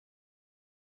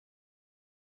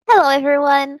Hello,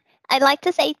 everyone. I'd like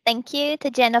to say thank you to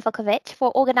Jen Novakovic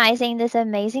for organizing this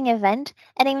amazing event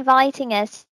and inviting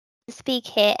us to speak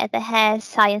here at the Hair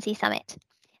Sciencey Summit.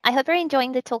 I hope you're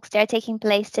enjoying the talks that are taking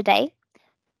place today.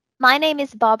 My name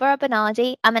is Barbara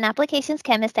Bernardi. I'm an applications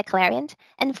chemist at Clariant,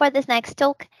 and for this next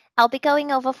talk, I'll be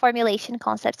going over formulation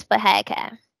concepts for hair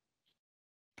care.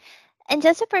 And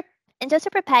just to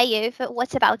prepare you for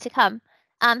what's about to come,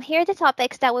 here are the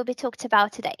topics that will be talked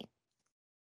about today.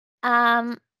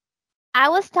 Um, I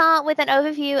will start with an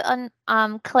overview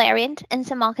on Clariant and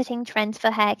some marketing trends for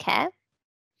hair care.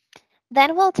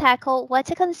 Then we'll tackle what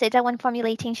to consider when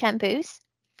formulating shampoos,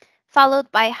 followed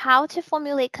by how to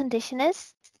formulate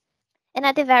conditioners. And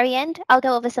at the very end, I'll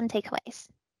go over some takeaways.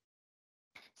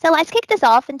 So let's kick this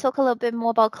off and talk a little bit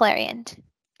more about Clariant.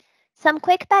 Some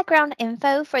quick background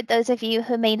info for those of you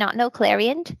who may not know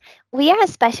Clariant. We are a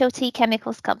specialty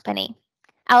chemicals company.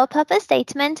 Our purpose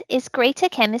statement is greater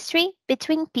chemistry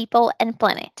between people and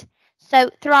planet. So,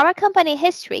 through our company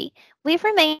history, we've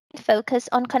remained focused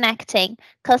on connecting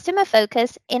customer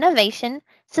focus, innovation,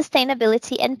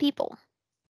 sustainability, and people.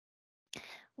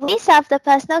 We serve the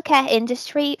personal care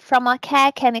industry from our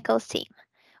Care Chemicals team,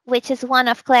 which is one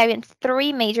of Clariant's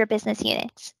three major business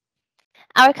units.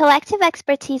 Our collective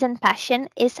expertise and passion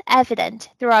is evident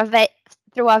through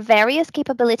our various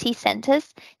capability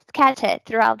centers scattered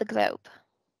throughout the globe.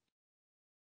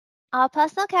 Our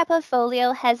personal care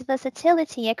portfolio has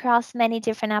versatility across many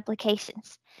different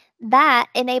applications. That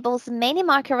enables many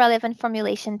market relevant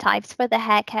formulation types for the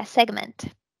hair care segment.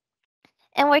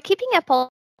 And we're keeping a pulse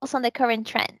on the current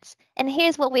trends. And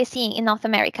here's what we're seeing in North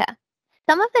America.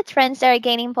 Some of the trends that are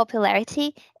gaining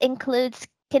popularity include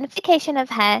skinification of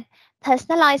hair,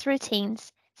 personalized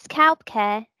routines, scalp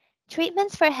care,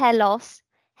 treatments for hair loss,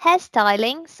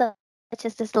 hairstyling such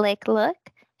as the slick look,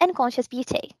 and conscious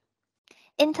beauty.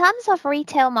 In terms of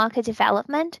retail market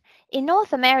development, in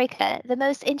North America, the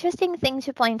most interesting thing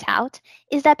to point out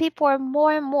is that people are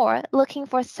more and more looking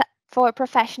for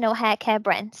professional hair care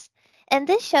brands. And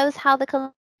this shows how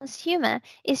the consumer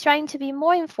is trying to be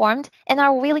more informed and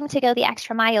are willing to go the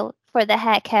extra mile for the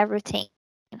hair care routine.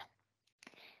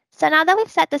 So now that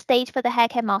we've set the stage for the hair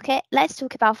care market, let's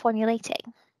talk about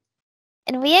formulating.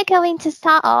 And we are going to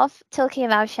start off talking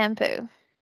about shampoo.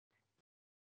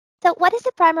 So what is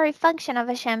the primary function of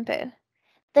a shampoo?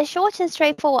 The short and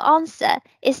straightforward answer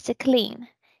is to clean.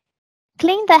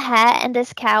 Clean the hair and the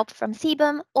scalp from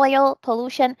sebum, oil,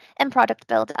 pollution, and product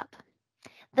buildup.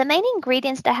 The main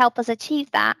ingredients that help us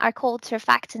achieve that are called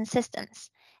surfactant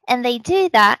systems, and they do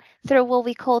that through what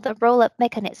we call the roll-up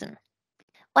mechanism.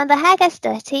 When the hair gets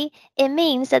dirty, it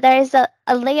means that there is a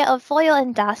layer of oil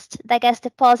and dust that gets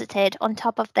deposited on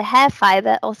top of the hair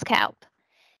fiber or scalp.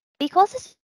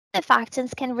 Because the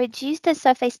surfactants can reduce the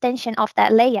surface tension of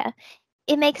that layer,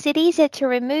 it makes it easier to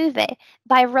remove it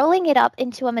by rolling it up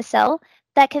into a micelle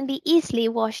that can be easily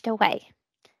washed away.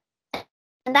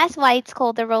 And that's why it's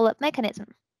called the roll-up mechanism.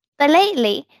 But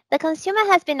lately, the consumer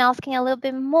has been asking a little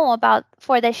bit more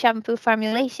for their shampoo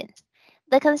formulations.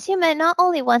 The consumer not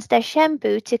only wants their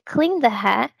shampoo to clean the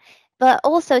hair, but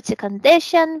also to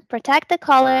condition, protect the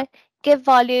color, give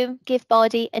volume, give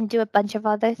body, and do a bunch of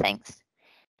other things.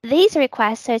 These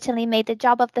requests certainly made the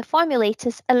job of the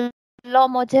formulators a lot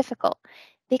more difficult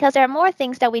because there are more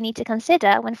things that we need to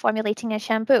consider when formulating a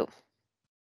shampoo.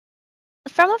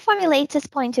 From a formulator's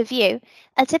point of view,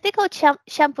 a typical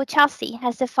shampoo chassis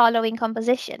has the following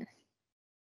composition: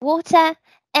 water,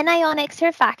 anionic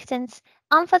surfactants,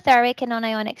 amphoteric and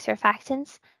non-ionic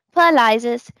surfactants,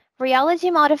 pearlizers,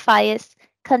 rheology modifiers,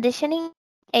 conditioning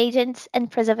agents, and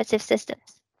preservative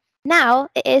systems. Now,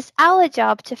 it is our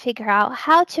job to figure out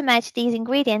how to match these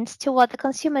ingredients to what the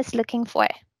consumer is looking for.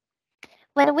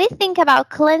 When we think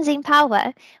about cleansing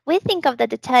power, we think of the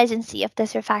detergency of the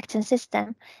surfactant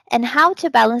system and how to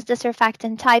balance the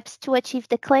surfactant types to achieve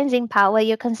the cleansing power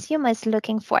your consumer is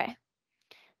looking for.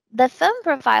 The foam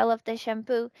profile of the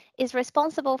shampoo is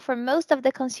responsible for most of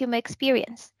the consumer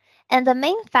experience, and the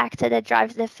main factor that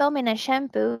drives the foam in a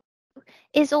shampoo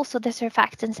is also the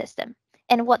surfactant system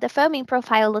and what the foaming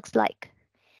profile looks like.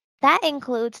 That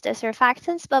includes the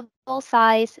surfactant's bubble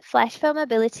size, flash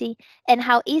foamability, and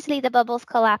how easily the bubbles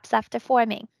collapse after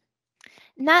forming.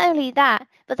 Not only that,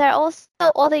 but there are also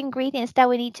other ingredients that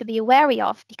we need to be wary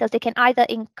of because they can either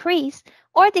increase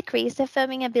or decrease the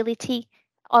foaming ability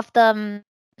of the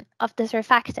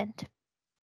surfactant.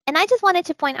 And I just wanted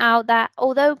to point out that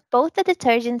although both the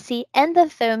detergency and the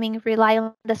foaming rely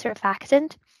on the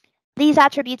surfactant, these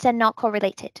attributes are not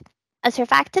correlated. A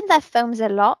surfactant that foams a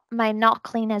lot might not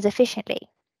clean as efficiently.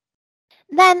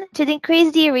 Then, to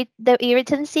decrease the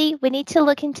irritancy, we need to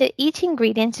look into each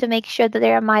ingredient to make sure that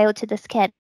they are mild to the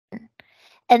skin.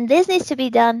 And this needs to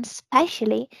be done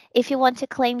specially if you want to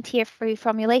claim tier-free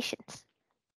formulations.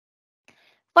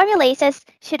 Formulators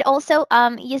should also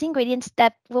use ingredients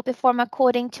that will perform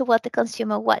according to what the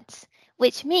consumer wants,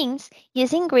 which means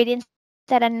use ingredients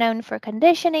that are known for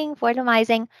conditioning,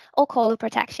 volumizing, or color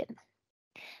protection.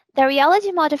 The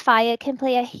rheology modifier can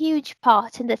play a huge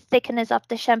part in the thickness of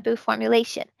the shampoo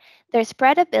formulation, their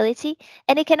spreadability,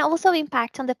 and it can also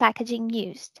impact on the packaging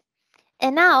used.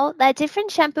 And now that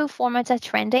different shampoo formats are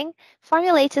trending,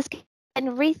 formulators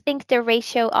can rethink the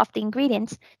ratio of the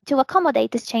ingredients to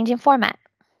accommodate this changing format.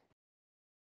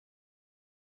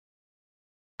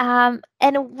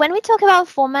 And when we talk about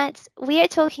formats, we are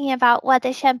talking about what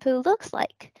the shampoo looks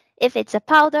like. If it's a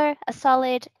powder, a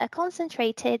solid, a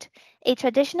concentrated, a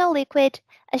traditional liquid,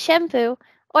 a shampoo,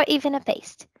 or even a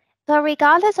paste. But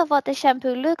regardless of what the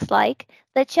shampoo looks like,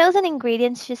 the chosen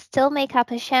ingredients should still make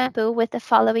up a shampoo with the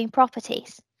following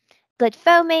properties: good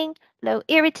foaming, low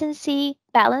irritancy,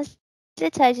 balanced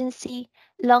detergency,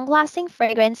 long-lasting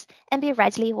fragrance, and be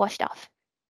readily washed off.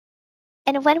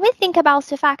 And when we think about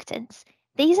surfactants,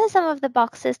 these are some of the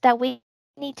boxes that we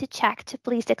need to check to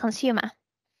please the consumer.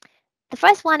 The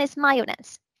first one is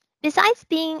mildness. Besides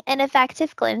being an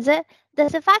effective cleanser, the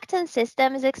surfactant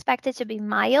system is expected to be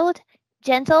mild,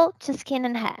 gentle to skin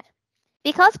and hair.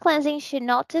 Because cleansing should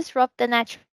not disrupt the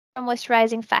natural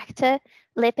moisturizing factor,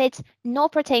 lipids, nor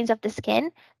proteins of the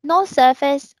skin, nor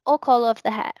surface or color of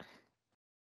the hair.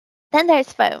 Then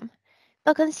there's foam.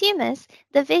 For consumers,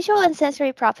 the visual and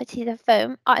sensory properties of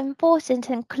foam are important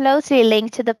and closely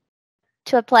linked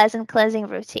to a pleasant cleansing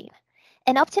routine.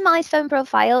 An optimized foam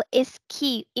profile is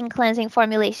key in cleansing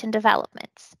formulation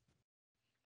developments.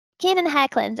 Skin and hair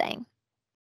cleansing.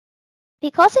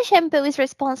 Because a shampoo is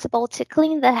responsible to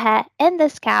clean the hair and the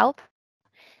scalp,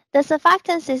 the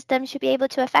surfactant system should be able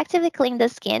to effectively clean the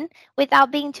skin without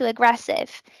being too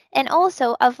aggressive, and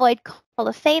also avoid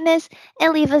color faintness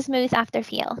and leave a smooth after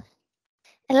feel.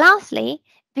 And lastly,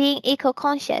 being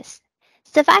eco-conscious.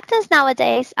 Surfactants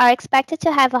nowadays are expected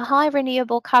to have a high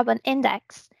renewable carbon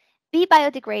index, be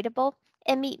biodegradable,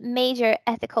 and meet major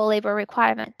ethical labor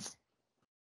requirements.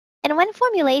 And when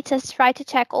formulators try to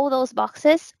check all those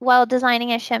boxes while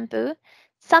designing a shampoo,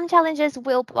 some challenges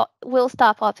will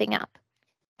start popping up.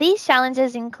 These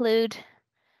challenges include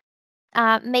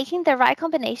making the right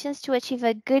combinations to achieve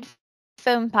a good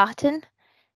foam pattern,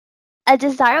 a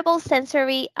desirable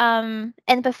sensory and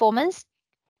performance,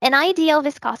 an ideal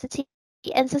viscosity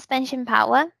and suspension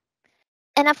power,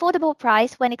 an affordable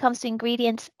price when it comes to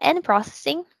ingredients and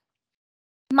processing,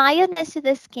 mildness to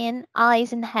the skin,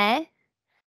 eyes, and hair,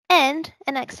 and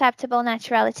an acceptable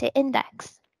naturality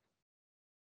index.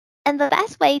 And the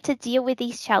best way to deal with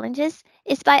these challenges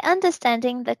is by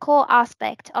understanding the core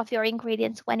aspect of your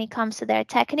ingredients when it comes to their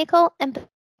technical and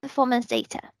performance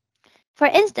data. For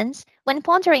instance, when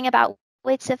pondering about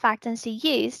which surfactants to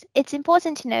use, it's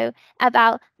important to know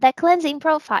about their cleansing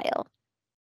profile.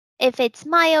 If it's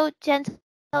mild, gentle,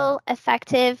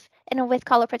 effective, and with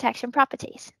color protection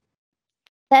properties.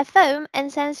 Their foam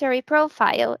and sensory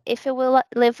profile if it will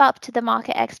live up to the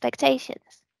market expectations.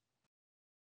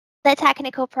 The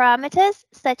technical parameters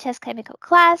such as chemical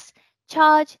class,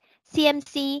 charge,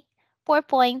 CMC, pour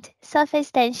point,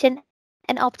 surface tension,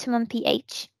 and optimum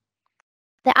pH.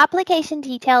 The application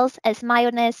details as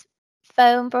mildness,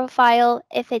 foam profile,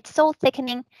 if it's salt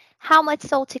thickening, how much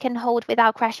salt it can hold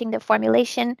without crashing the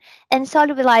formulation, and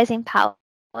solubilizing power,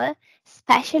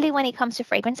 especially when it comes to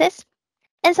fragrances,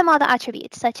 and some other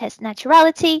attributes such as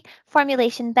naturality,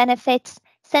 formulation benefits,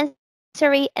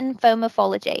 sensory, and foam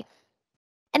morphology.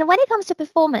 And when it comes to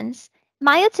performance,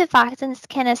 mild surfactants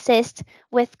can assist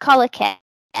with color care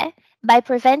by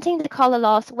preventing the color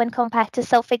loss when compared to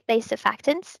sulfate-based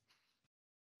surfactants,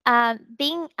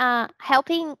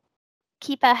 helping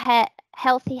keep a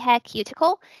healthy hair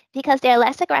cuticle because they're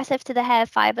less aggressive to the hair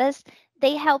fibers.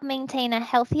 They help maintain a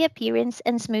healthy appearance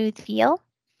and smooth feel,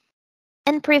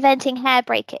 and preventing hair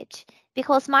breakage.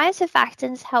 Because mild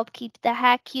surfactants help keep the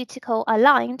hair cuticle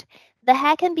aligned, the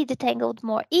hair can be detangled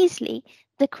more easily,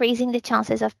 decreasing the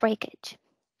chances of breakage.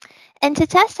 And to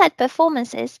test that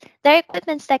performances, there are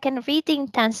equipments that can read the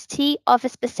intensity of a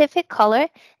specific color,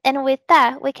 and with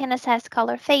that, we can assess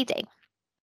color fading.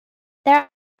 There are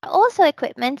also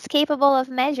equipments capable of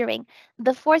measuring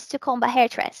the force to comb a hair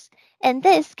tress, and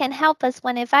this can help us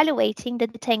when evaluating the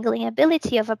detangling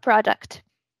ability of a product.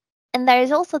 And there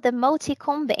is also the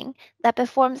multi-combing that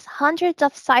performs hundreds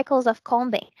of cycles of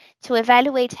combing to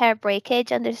evaluate hair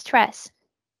breakage under stress.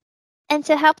 And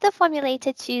to help the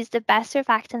formulator choose the best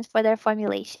surfactants for their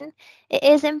formulation, it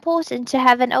is important to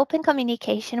have an open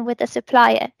communication with the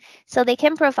supplier so they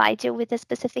can provide you with the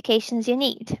specifications you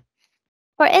need.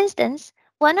 For instance,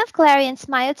 one of Clariant's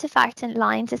myosurfactant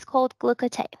lines is called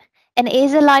glucotane and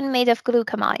is a line made of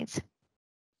glucamides.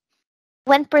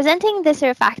 When presenting the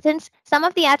surfactants, some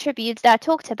of the attributes that are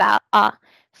talked about are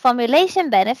formulation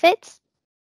benefits,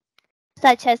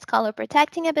 such as color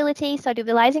protecting abilities,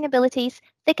 solubilizing abilities,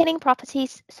 thickening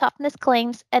properties, softness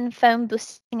claims, and foam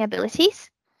boosting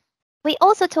abilities. We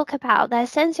also talk about the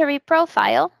sensory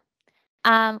profile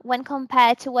when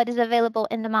compared to what is available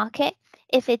in the market,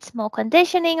 if it's more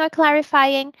conditioning or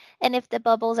clarifying, and if the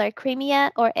bubbles are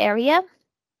creamier or airier.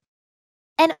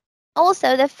 And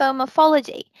also the foam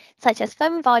morphology, such as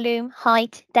foam volume,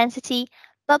 height, density,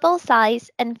 bubble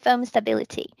size, and foam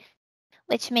stability,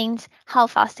 which means how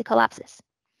fast it collapses.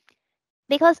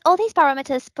 Because all these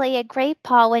parameters play a great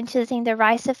part when choosing the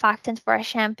right surfactant for a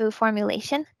shampoo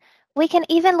formulation, we can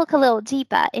even look a little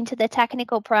deeper into the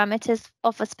technical parameters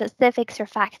of a specific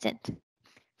surfactant.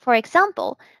 For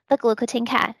example, the glucotene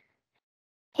can.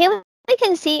 Here we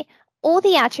can see all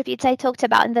the attributes I talked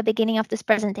about in the beginning of this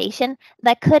presentation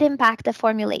that could impact the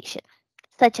formulation,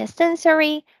 such as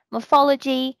sensory,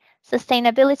 morphology,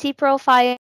 sustainability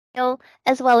profile,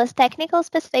 as well as technical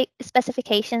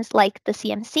specifications like the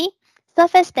CMC,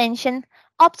 surface tension,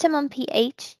 optimum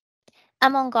pH,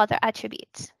 among other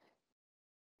attributes.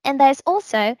 And there's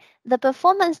also the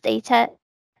performance data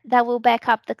that will back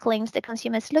up the claims the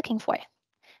consumer is looking for.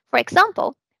 For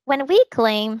example, when we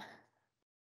claim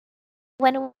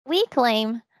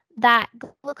that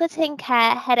glucotine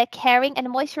care had a caring and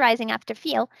moisturizing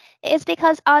afterfeel, it is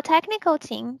because our technical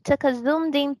team took a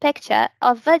zoomed in picture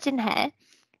of virgin hair,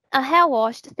 a hair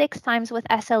washed 6 times with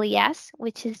SLES,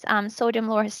 which is sodium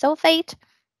lauryl sulfate,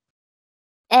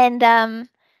 and a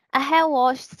hair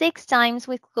washed 6 times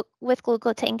with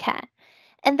glucotine care.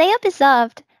 And they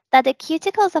observed that the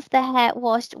cuticles of the hair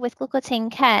washed with glucotine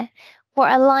care were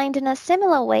aligned in a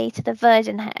similar way to the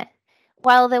virgin hair,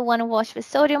 while the one washed with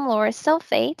sodium lauryl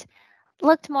sulfate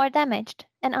looked more damaged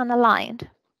and unaligned.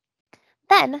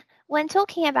 Then, when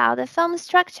talking about the foam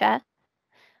structure,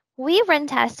 we ran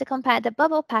tests to compare the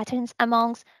bubble patterns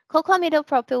amongst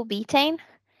cocamidopropylbutane,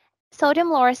 sodium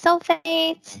lauryl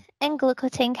sulfate, and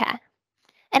glucotine care.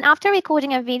 And after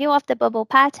recording a video of the bubble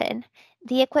pattern,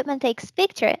 the equipment takes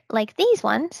pictures like these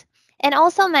ones and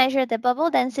also measure the bubble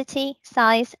density,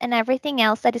 size, and everything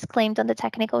else that is claimed on the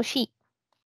technical sheet.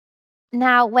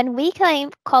 Now, when we claim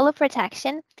color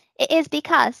protection, it is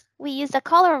because we use a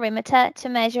colorimeter to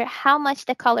measure how much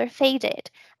the color faded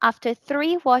after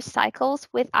 3 wash cycles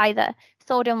with either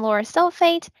sodium lauryl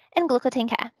sulfate and glucotine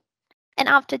care. And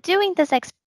after doing this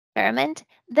experiment,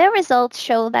 the results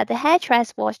show that the hair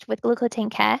dress washed with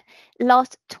glucotine care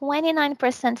lost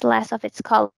 29% less of its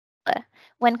color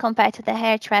when compared to the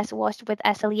hair dress washed with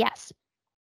SLES.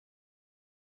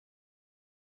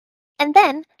 And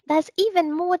then there's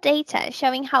even more data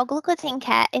showing how glucotine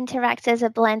care interacts as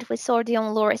a blend with sodium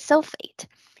lauryl sulfate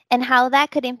and how that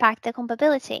could impact the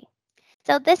compatibility.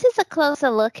 So this is a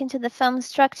closer look into the foam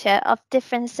structure of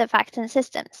different surfactant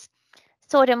systems.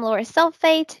 Sodium lauryl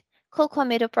sulfate,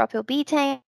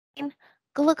 cocamidopropylbutane,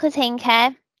 glucotane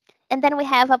care, and then we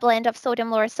have a blend of sodium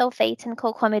lauryl sulfate and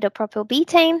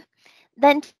cocamidopropylbutane,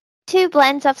 then 2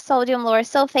 blends of sodium lauryl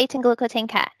sulfate and glucotane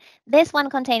care. This one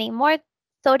containing more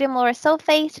sodium lauryl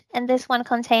sulfate and this one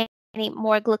containing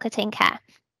more glucotane care.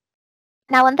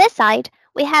 Now on this side,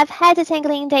 we have hair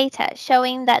detangling data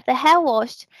showing that the hair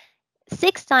washed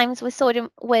 6 times with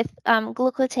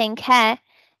glucotane care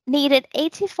needed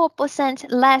 84%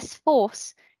 less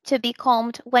force to be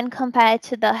combed when compared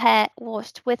to the hair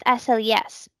washed with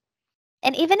SLES.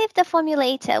 And even if the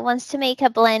formulator wants to make a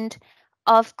blend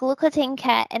of glucotine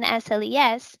care and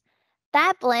SLES,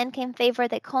 that blend can favor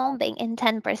the combing in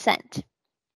 10%.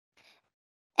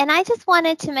 And I just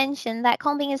wanted to mention that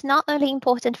combing is not only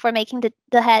important for making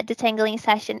the hair detangling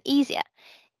session easier.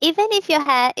 Even if your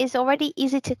hair is already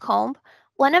easy to comb,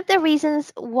 one of the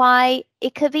reasons why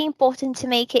it could be important to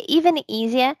make it even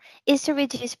easier is to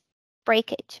reduce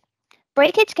breakage.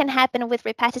 Breakage can happen with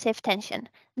repetitive tension.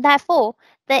 Therefore,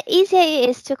 the easier it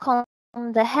is to comb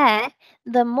the hair,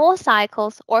 the more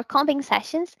cycles or combing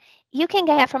sessions you can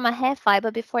get from a hair fiber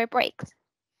before it breaks.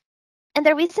 And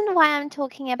the reason why I'm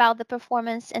talking about the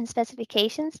performance and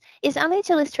specifications is only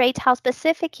to illustrate how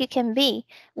specific you can be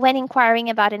when inquiring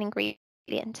about an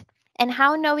ingredient, and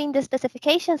how knowing the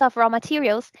specifications of raw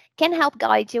materials can help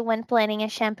guide you when planning a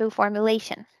shampoo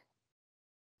formulation.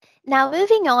 Now,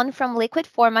 moving on from liquid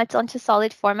formats onto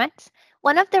solid formats,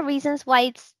 one of the reasons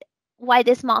why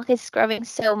this market is growing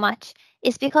so much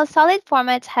is because solid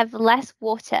formats have less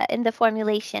water in the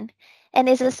formulation and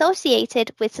is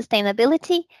associated with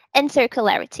sustainability and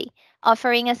circularity,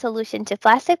 offering a solution to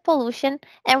plastic pollution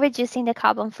and reducing the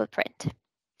carbon footprint.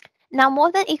 Now,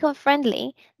 more than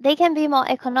eco-friendly, they can be more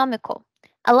economical.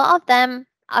 A lot of them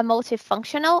are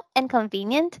multifunctional and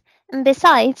convenient, and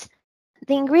besides,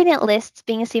 the ingredient lists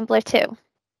being simpler too.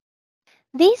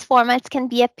 These formats can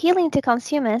be appealing to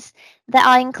consumers that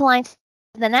are inclined to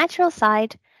the natural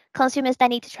side, consumers that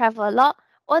need to travel a lot,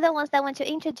 or the ones that want to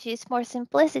introduce more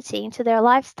simplicity into their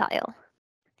lifestyle.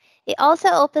 It also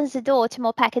opens the door to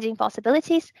more packaging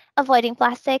possibilities, avoiding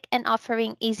plastic and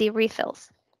offering easy refills.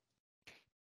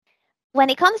 When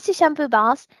it comes to shampoo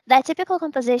bars, their typical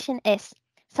composition is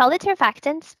solid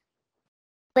surfactants,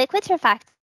 liquid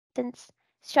surfactants,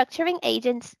 structuring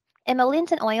agents,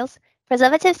 emollients and oils,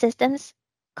 preservative systems,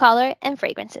 color, and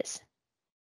fragrances.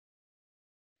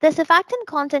 The surfactant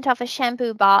content of a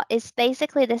shampoo bar is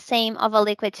basically the same of a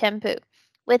liquid shampoo,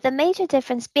 with the major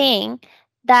difference being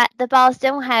that the bars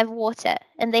don't have water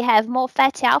and they have more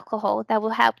fatty alcohol that will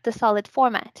help the solid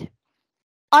format.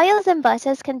 Oils and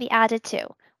butters can be added too,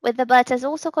 with the butters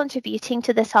also contributing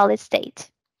to the solid state.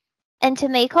 And to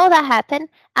make all that happen,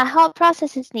 a hot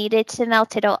process is needed to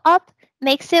melt it all up,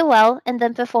 mix it well, and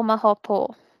then perform a hot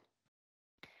pour.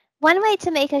 One way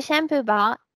to make a shampoo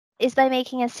bar is by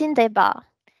making a Cindy bar.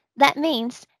 That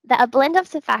means that a blend of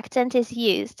surfactant is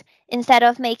used instead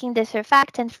of making the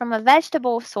surfactant from a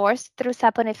vegetable source through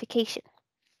saponification.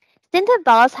 Cinder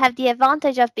bars have the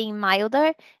advantage of being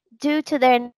milder due to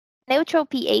their neutral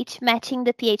pH matching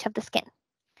the pH of the skin.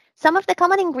 Some of the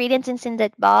common ingredients in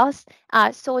Cindered bars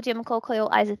are sodium cocoyl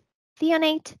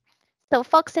isethionate,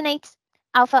 sulfoxylates,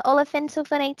 alpha olefin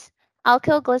sulfonates,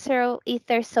 alkyl glyceryl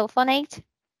ether sulfonate,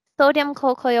 sodium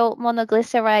cocoyl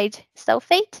monoglyceride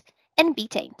sulfate, and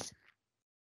betanes.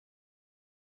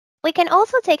 We can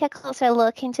also take a closer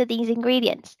look into these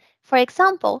ingredients. For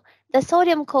example, the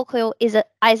sodium cocoyl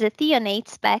isethionate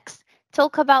specs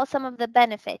talk about some of the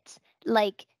benefits,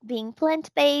 like being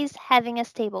plant-based, having a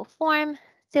stable form,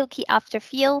 silky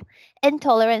afterfeel, and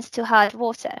tolerance to hard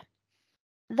water.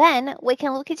 Then we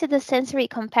can look into the sensory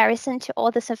comparison to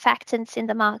all the surfactants in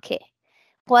the market.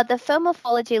 What the foam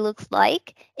morphology looks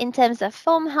like in terms of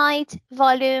foam height,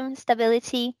 volume,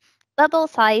 stability, bubble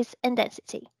size, and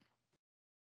density.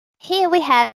 Here we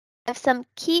have some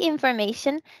key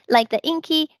information like the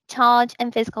inky, charge,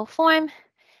 and physical form.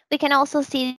 We can also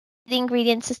see the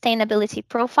ingredient sustainability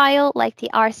profile like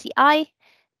the RCI,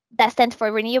 that stands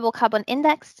for Renewable Carbon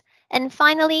Index. And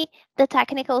finally, the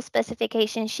technical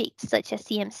specification sheets such as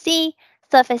CMC,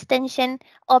 surface tension,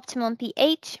 optimum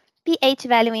pH, pH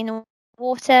value in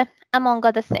water, among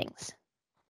other things.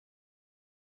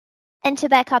 And to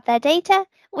back up that data,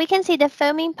 we can see the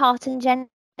foaming pattern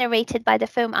generated by the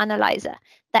foam analyzer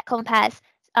that compares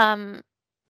um,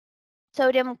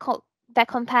 that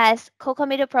compares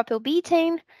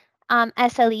cocamidopropylbutane,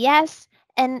 SLES,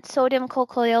 and sodium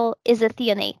cocoyl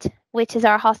isethionate, which is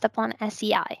our hostapone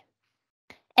SEI.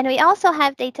 And we also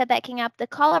have data backing up the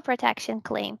color protection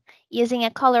claim using a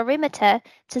colorimeter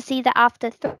to see that after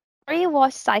 3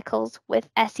 wash cycles with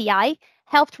SEI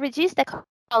helped reduce the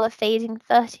color fading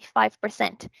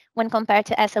 35% when compared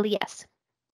to SLES.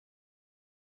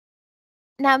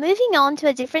 Now moving on to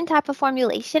a different type of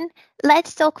formulation,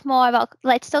 let's talk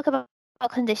about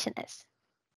conditioners.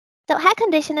 So hair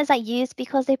conditioners are used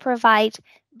because they provide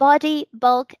body,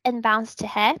 bulk, and bounce to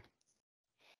hair,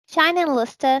 shine and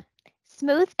luster,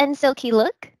 smooth and silky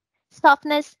look,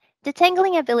 softness,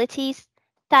 detangling abilities,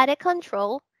 static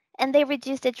control, and they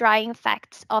reduce the drying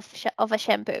effects of a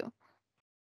shampoo.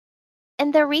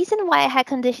 And the reason why hair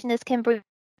conditioners can bring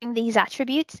these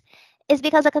attributes is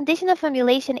because a conditioner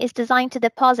formulation is designed to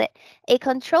deposit a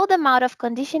controlled amount of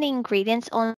conditioning ingredients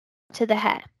onto the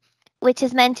hair, which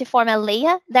is meant to form a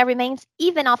layer that remains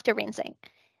even after rinsing.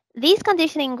 These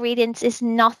conditioning ingredients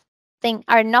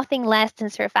are nothing less than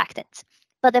surfactants,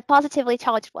 but the positively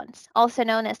charged ones, also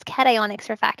known as cationic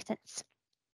surfactants.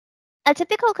 A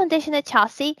typical conditioner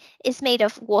chassis is made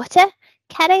of water,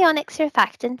 cationic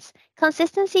surfactants,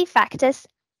 consistency factors,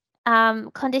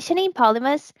 conditioning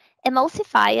polymers,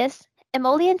 emulsifiers,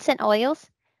 emollients and oils,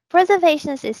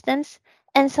 preservation systems,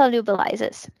 and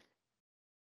solubilizers.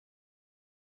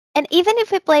 And even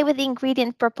if we play with the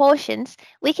ingredient proportions,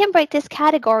 we can break this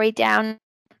category down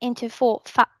into four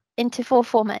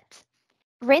formats.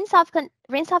 Rinse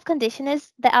off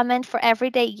conditioners that are meant for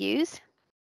everyday use.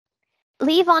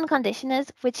 Leave on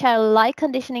conditioners, which are light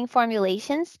conditioning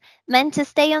formulations meant to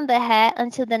stay on the hair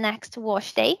until the next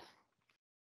wash day.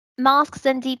 Masks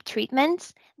and deep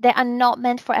treatments that are not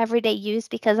meant for everyday use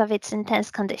because of its intense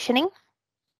conditioning.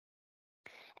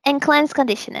 And cleanse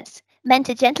conditioners, meant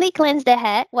to gently cleanse the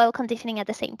hair while conditioning at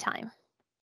the same time.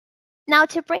 Now,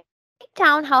 to break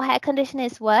down how hair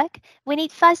conditioners work, we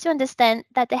need first to understand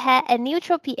that the hair at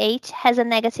neutral pH has a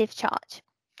negative charge.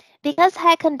 Because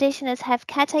hair conditioners have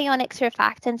cationic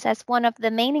surfactants as one of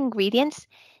the main ingredients,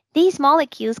 these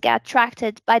molecules get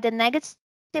attracted by the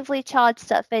negatively charged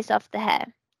surface of the hair.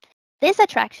 This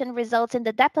attraction results in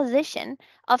the deposition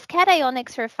of cationic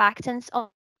surfactants on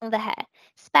the hair,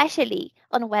 especially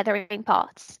on weathering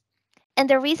parts. And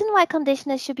the reason why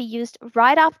conditioners should be used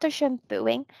right after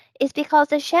shampooing is because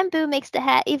the shampoo makes the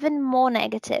hair even more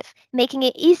negative, making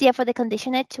it easier for the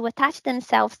conditioner to attach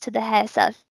themselves to the hair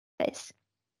surface.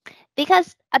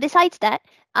 Because besides that,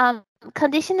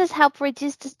 conditioners help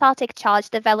reduce the static charge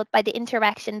developed by the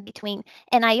interaction between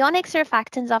an ionic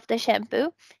surfactants of the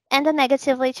shampoo and the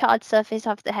negatively charged surface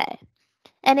of the hair.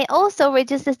 And it also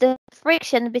reduces the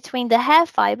friction between the hair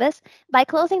fibers by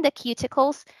closing the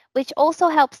cuticles, which also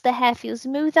helps the hair feel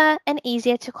smoother and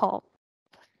easier to comb.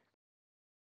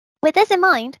 With this in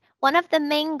mind, one of the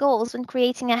main goals when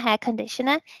creating a hair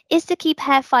conditioner is to keep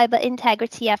hair fiber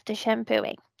integrity after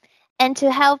shampooing and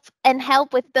to help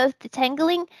with both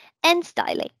detangling and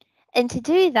styling. And to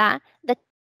do that, the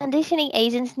conditioning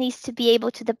agent needs to be able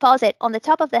to deposit on the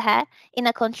top of the hair in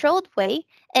a controlled way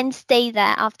and stay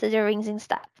there after the rinsing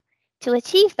step. To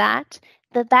achieve that,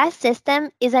 the best system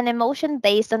is an emulsion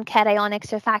based on cationic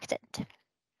surfactant.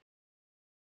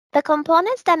 The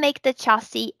components that make the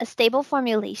chassis a stable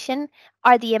formulation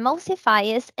are the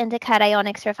emulsifiers and the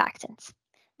cationic surfactants.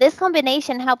 This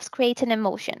combination helps create an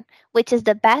emulsion, which is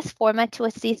the best format to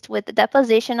assist with the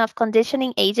deposition of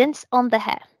conditioning agents on the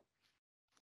hair.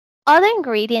 Other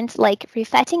ingredients like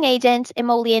refatting agents,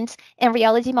 emollients, and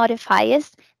rheology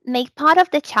modifiers make part of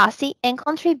the chassis and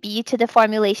contribute to the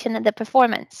formulation and the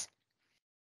performance.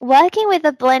 Working with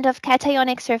a blend of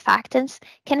cationic surfactants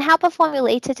can help a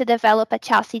formulator to develop a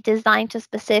chassis designed to a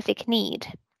specific need.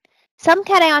 Some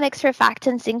cationic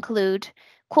surfactants include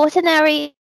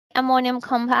quaternary ammonium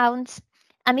compounds,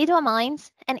 amidoamines,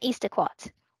 and ester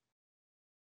quat.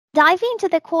 Diving into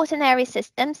the quaternary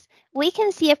systems, we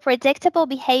can see a predictable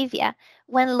behavior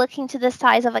when looking to the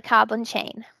size of a carbon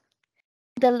chain.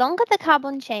 The longer the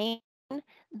carbon chain,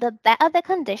 the better the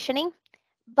conditioning,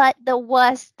 but the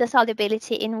worse the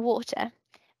solubility in water,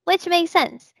 which makes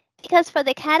sense because for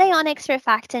the cationic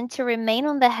surfactant to remain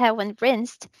on the hair when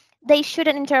rinsed, they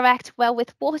shouldn't interact well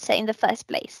with water in the first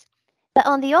place. But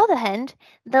on the other hand,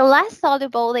 the less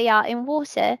soluble they are in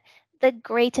water, the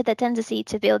greater the tendency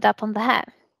to build up on the hair.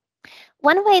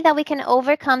 One way that we can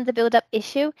overcome the buildup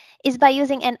issue is by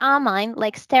using an amine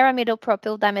like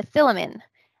stearamidopropyl dimethylamine,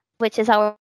 which is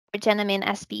our genamine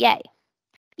SPA.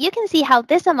 You can see how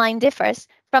this amine differs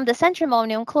from the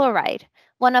centrammonium chloride,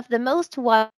 one of the most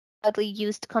widely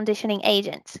used conditioning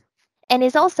agents, and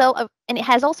it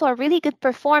has also a really good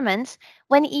performance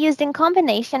when used in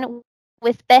combination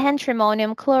with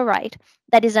behentrimmonium chloride,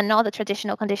 that is another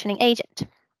traditional conditioning agent.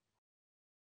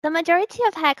 The majority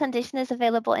of hair conditioners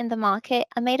available in the market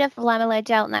are made of lamellar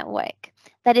gel network.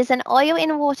 That is an oil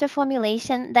in water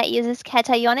formulation that uses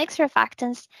cationic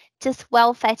surfactants to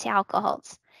swell fatty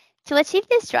alcohols. To achieve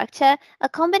this structure, a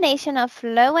combination of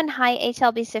low and high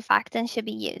HLB surfactants should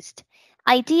be used.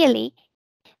 Ideally,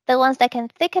 the ones that can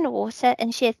thicken water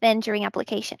and shear thin during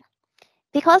application.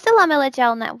 Because the lamellar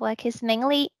gel network is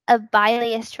mainly a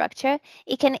bilayer structure,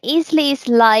 it can easily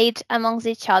slide amongst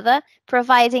each other,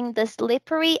 providing the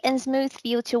slippery and smooth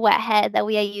feel to wet hair that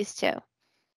we are used to.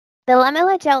 The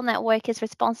lamellar gel network is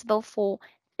responsible for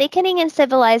thickening and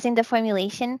stabilizing the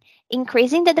formulation,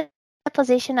 increasing the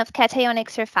deposition of cationic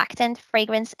surfactant,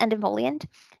 fragrance, and emollient,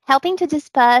 helping to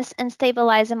disperse and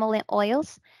stabilize emollient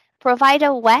oils, provide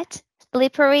a wet,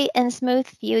 slippery, and smooth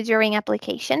feel during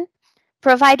application,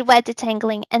 provide wet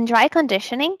detangling and dry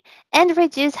conditioning, and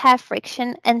reduce hair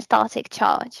friction and static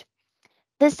charge.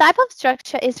 This type of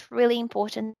structure is really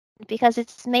important because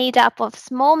it's made up of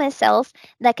small micelles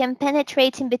that can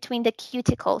penetrate in between the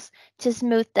cuticles to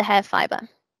smooth the hair fiber.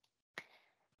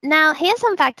 Now, here are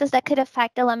some factors that could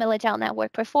affect the lamellar gel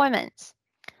network performance.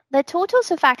 The total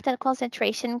surfactant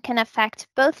concentration can affect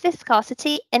both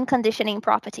viscosity and conditioning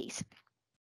properties.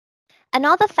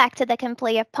 Another factor that can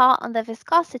play a part on the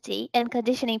viscosity and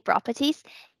conditioning properties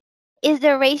is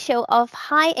the ratio of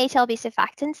high HLB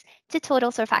surfactants to total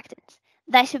surfactants.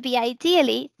 That should be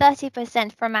ideally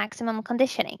 30% for maximum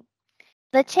conditioning.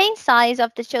 The chain size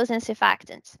of the chosen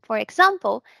surfactants. For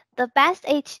example, the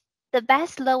best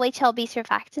low HLB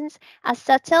surfactants are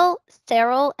subtle,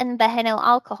 sterile, and behenyl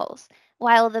alcohols,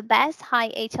 while the best high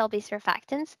HLB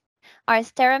surfactants are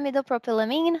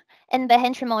stearamidopropylamine and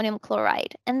behentrimmonium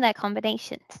chloride and their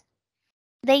combinations.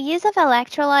 The use of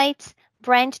electrolytes,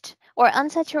 branched or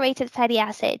unsaturated fatty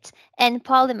acids and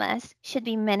polymers should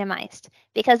be minimized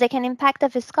because they can impact the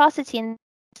viscosity and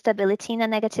stability in a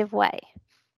negative way.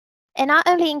 And not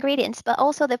only ingredients, but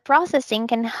also the processing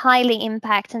can highly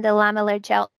impact on the lamellar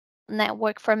gel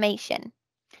network formation.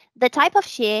 The type of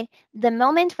shear, the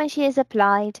moment when she is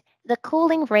applied, the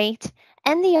cooling rate,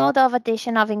 and the order of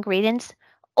addition of ingredients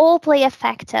all play a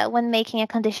factor when making a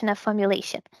conditioner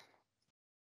formulation.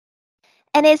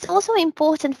 And it's also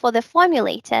important for the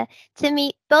formulator to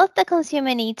meet both the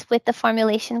consumer needs with the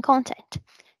formulation content.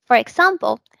 For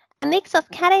example, a mix of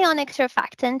cationic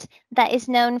surfactant that is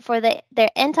known for their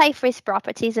anti-freeze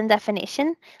properties and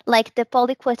definition, like the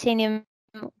polyquatinium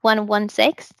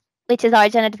 116, which is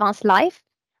Argen Advanced Life,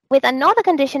 with another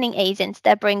conditioning agent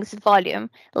that brings volume,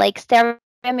 like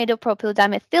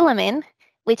stearimidopropyl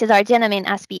which is arginamine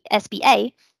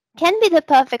SPA, can be the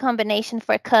perfect combination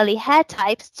for curly hair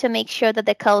types to make sure that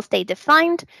the curls stay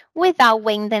defined without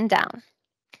weighing them down.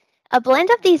 A blend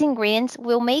of these ingredients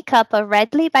will make up a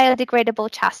readily biodegradable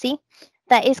chassis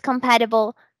that is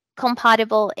compatible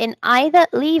in either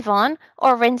leave-on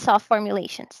or rinse-off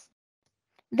formulations.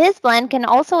 This blend can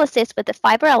also assist with the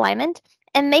fiber alignment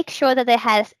and make sure that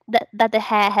the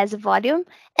hair has volume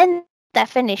and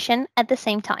definition at the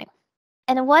same time.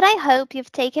 And what I hope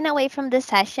you've taken away from this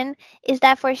session is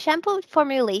that for shampoo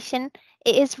formulation,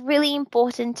 it is really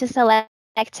important to select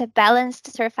a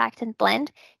balanced surfactant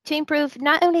blend to improve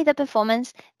not only the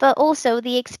performance, but also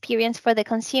the experience for the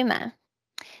consumer.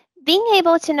 Being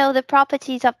able to know the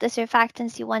properties of the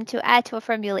surfactants you want to add to a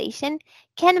formulation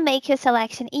can make your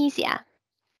selection easier.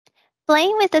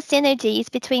 Playing with the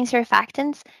synergies between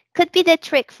surfactants could be the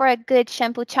trick for a good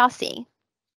shampoo chassis.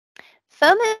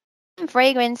 Foam and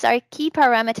fragrance are key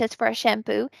parameters for a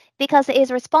shampoo because it is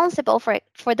responsible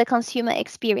for the consumer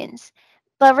experience.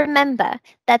 But remember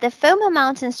that the foam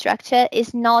amount and structure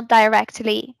is not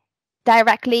directly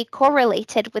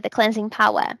correlated with the cleansing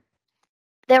power.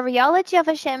 The rheology of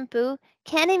a shampoo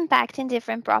can impact in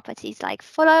different properties like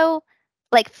flow,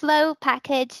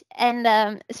 package, and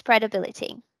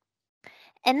spreadability.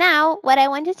 And now, what I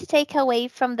want you to take away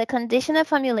from the conditioner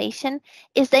formulation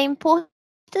is the importance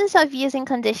of using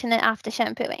conditioner after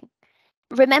shampooing.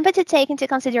 Remember to take into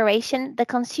consideration the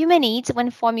consumer needs when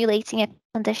formulating a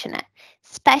conditioner,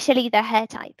 especially their hair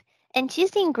type, and choose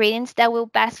the ingredients that will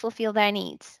best fulfill their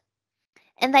needs.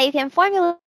 And that you can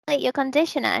formulate your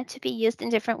conditioner to be used in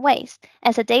different ways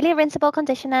as a daily rinsable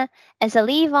conditioner, as a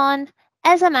leave on,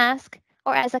 as a mask,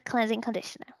 or as a cleansing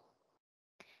conditioner.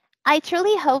 I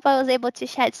truly hope I was able to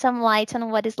shed some light on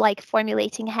what is like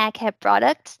formulating hair care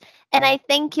products, and I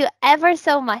thank you ever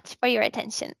so much for your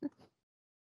attention.